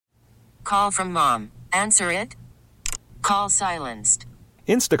call from mom. Answer it. Call silenced.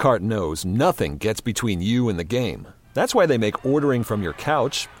 Instacart knows nothing gets between you and the game. That's why they make ordering from your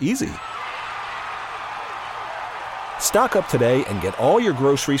couch easy. Stock up today and get all your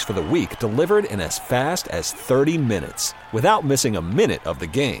groceries for the week delivered in as fast as 30 minutes without missing a minute of the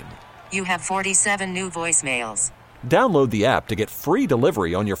game. You have 47 new voicemails. Download the app to get free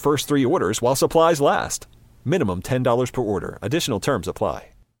delivery on your first 3 orders while supplies last. Minimum $10 per order. Additional terms apply.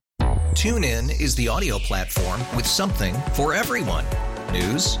 TuneIn is the audio platform with something for everyone.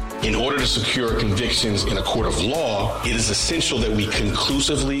 News. In order to secure convictions in a court of law, it is essential that we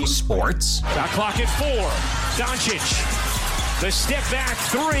conclusively. Sports. Got clock at 4. Doncic. The step back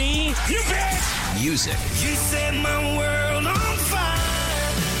 3. You bet. Music. You set my world on fire.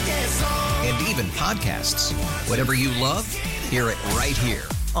 Yes, and even podcasts. Whatever you love, hear it right here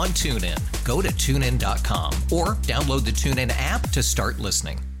on TuneIn. Go to TuneIn.com or download the TuneIn app to start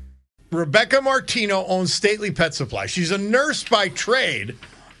listening. Rebecca Martino owns Stately Pet Supply. She's a nurse by trade.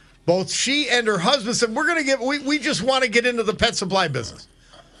 Both she and her husband said, we just want to get into the pet supply business.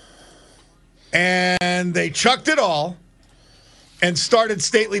 And they chucked it all and started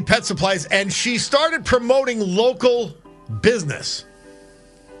Stately Pet Supplies. And she started promoting local business.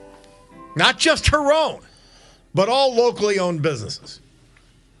 Not just her own, but all locally owned businesses.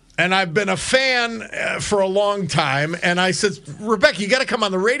 And I've been a fan for a long time. And I said, Rebecca, you got to come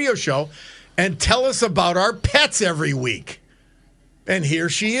on the radio show and tell us about our pets every week. And here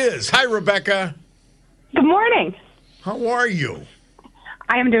she is. Hi, Rebecca. Good morning. How are you?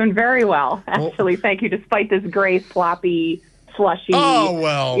 I am doing very well, actually. Thank you. Despite this gray, sloppy, slushy,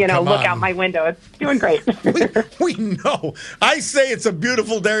 look out my window. It's doing great. we know. I say it's a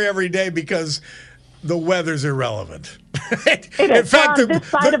beautiful day every day because the weather's irrelevant. It is. In fact, on this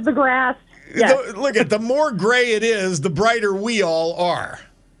side of the grass. Yes. Look at the more gray it is, the brighter we all are.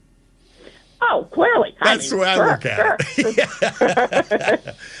 Oh, clearly. That's the way I look at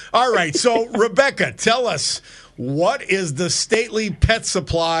it. All right. So, Rebecca, tell us, what is the Stately Pet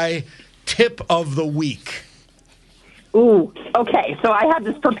Supply tip of the week? Ooh, okay. So I had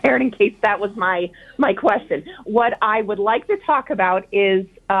this prepared in case that was my question. What I would like to talk about is,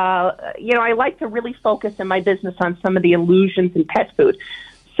 I like to really focus in my business on some of the illusions in pet food.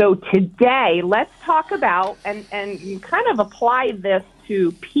 So today, let's talk about, and kind of apply this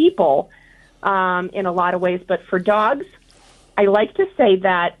to people in a lot of ways, but for dogs, I like to say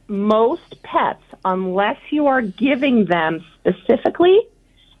that most pets, unless you are giving them specifically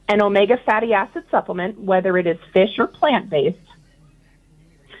an omega fatty acid supplement, whether it is fish or plant-based,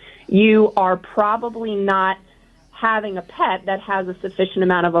 you are probably not having a pet that has a sufficient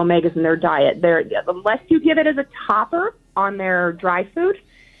amount of omegas in their diet. Unless you give it as a topper on their dry food,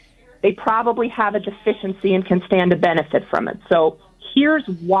 they probably have a deficiency and can stand to benefit from it. So here's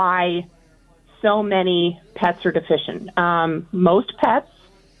why so many pets are deficient. Most pets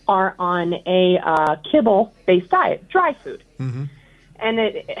are on a kibble-based diet, dry food. Mm-hmm. And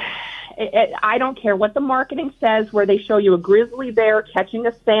I don't care what the marketing says, where they show you a grizzly bear catching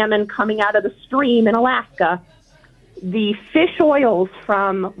a salmon coming out of the stream in Alaska. The fish oils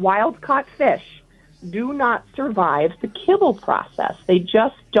from wild-caught fish do not survive the kibble process. They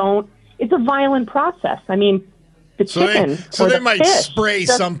just don't. It's a violent process. I mean, the chicken So they the might fish spray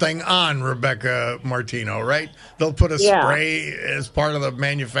something on Rebecca Martino, right? They'll put a spray as part of the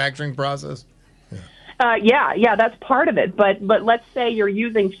manufacturing process? Yeah, that's part of it. But let's say you're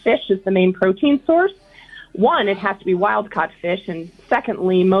using fish as the main protein source. One, it has to be wild-caught fish, and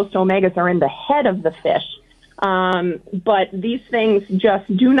secondly, most omegas are in the head of the fish. But these things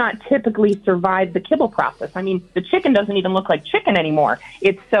just do not typically survive the kibble process. I mean, the chicken doesn't even look like chicken anymore.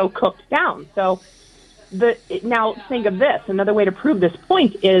 It's so cooked down. So now think of this. Another way to prove this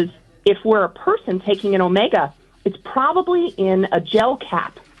point is if we're a person taking an omega, it's probably in a gel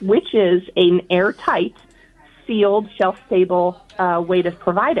cap, which is an airtight, sealed, shelf-stable way to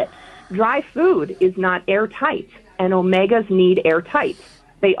provide it. Dry food is not airtight, and omegas need airtight.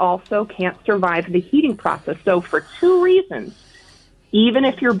 They also can't survive the heating process. So for two reasons, even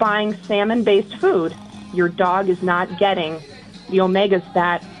if you're buying salmon-based food, your dog is not getting the omegas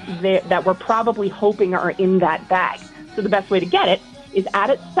that we're probably hoping are in that bag. So the best way to get it is add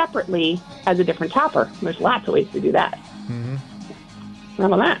it separately as a different topper. There's lots of ways to do that. Mm-hmm. How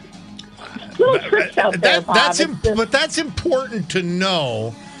about that? Little tricks out there, Bob. But that's important to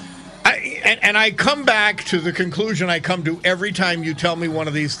know. I come back to the conclusion I come to every time you tell me one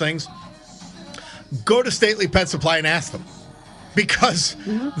of these things. Go to Stately Pet Supply and ask them. Because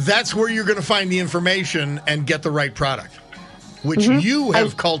that's where you're going to find the information and get the right product, which you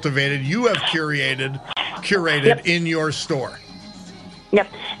have cultivated, you have curated in your store. Yep.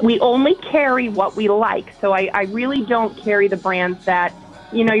 We only carry what we like. So I really don't carry the brands that,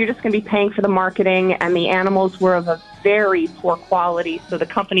 you're just going to be paying for the marketing and the animals were of a very poor quality. So the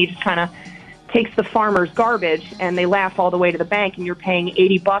company just kind of takes the farmer's garbage and they laugh all the way to the bank, and you're paying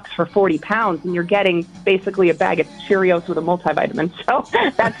 $80 for 40 pounds and you're getting basically a bag of Cheerios with a multivitamin. So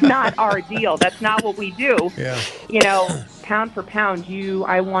that's not our deal. That's not what we do. Yeah. Pound for pound,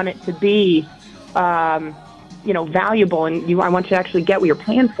 I want it to be, valuable, and I want you to actually get what you're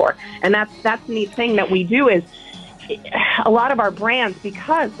paying for. And that's the neat thing that we do is a lot of our brands,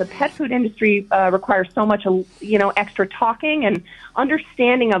 because the pet food industry requires so much, extra talking and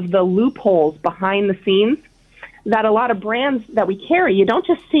understanding of the loopholes behind the scenes, that a lot of brands that we carry, you don't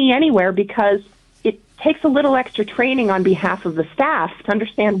just see anywhere, because it takes a little extra training on behalf of the staff to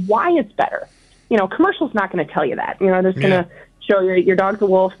understand why it's better. Commercial's not going to tell you that. They're just going to show your dog's a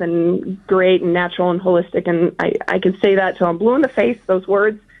wolf and great and natural and holistic, and I can say that till I'm blue in the face. Those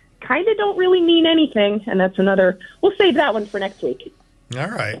words kind of don't really mean anything, and that's we'll save that one for next week. All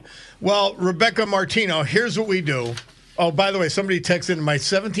right. Well, Rebecca Martino, here's what we do. Oh, by the way, somebody texted in, my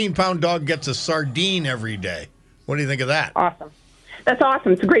 17-pound dog gets a sardine every day. What do you think of that? Awesome. That's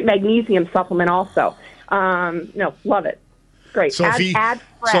awesome. It's a great magnesium supplement also. Love it. Great. So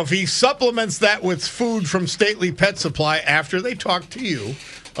if he supplements that with food from Stately Pet Supply after they talk to you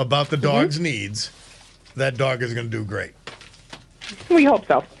about the dog's needs, that dog is going to do great. We hope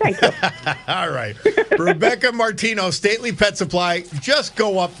so. Thank you. All right. Rebecca Martino, Stately Pet Supply. Just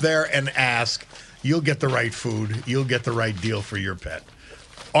go up there and ask. You'll get the right food. You'll get the right deal for your pet.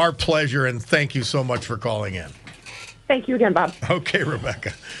 Our pleasure, and thank you so much for calling in. Thank you again, Bob. Okay,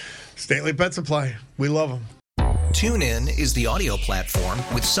 Rebecca. Stately Pet Supply. We love them. TuneIn is the audio platform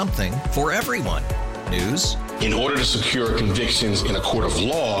with something for everyone. News. In order to secure convictions in a court of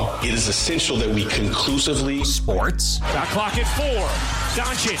law, it is essential that we conclusively. Sports. Shot clock at 4.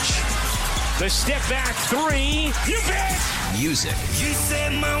 Doncic. The step back 3. You bet. Music. You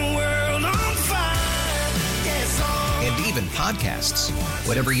set my world on fire. Yes, and even podcasts.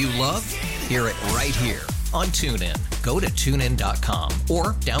 Whatever you love, hear it right here on TuneIn. Go to TuneIn.com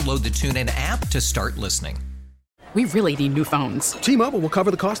or download the TuneIn app to start listening. We really need new phones. T-Mobile will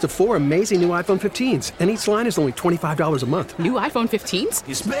cover the cost of 4 amazing new iPhone 15s, and each line is only $25 a month. New iPhone 15s?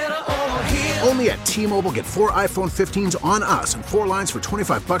 It's better over here. Only at T-Mobile, get 4 iPhone 15s on us and 4 lines for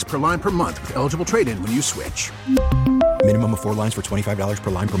 $25 per line per month with eligible trade-in when you switch. Minimum of 4 lines for $25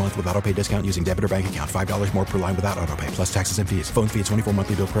 per line per month with autopay discount using debit or bank account. $5 more per line without autopay, plus taxes and fees. Phone fee at 24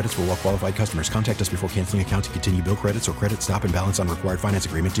 monthly bill credits for well-qualified customers. Contact us before canceling account to continue bill credits or credit stop and balance on required finance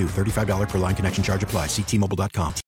agreement due. $35 per line connection charge applies. See T-Mobile.com.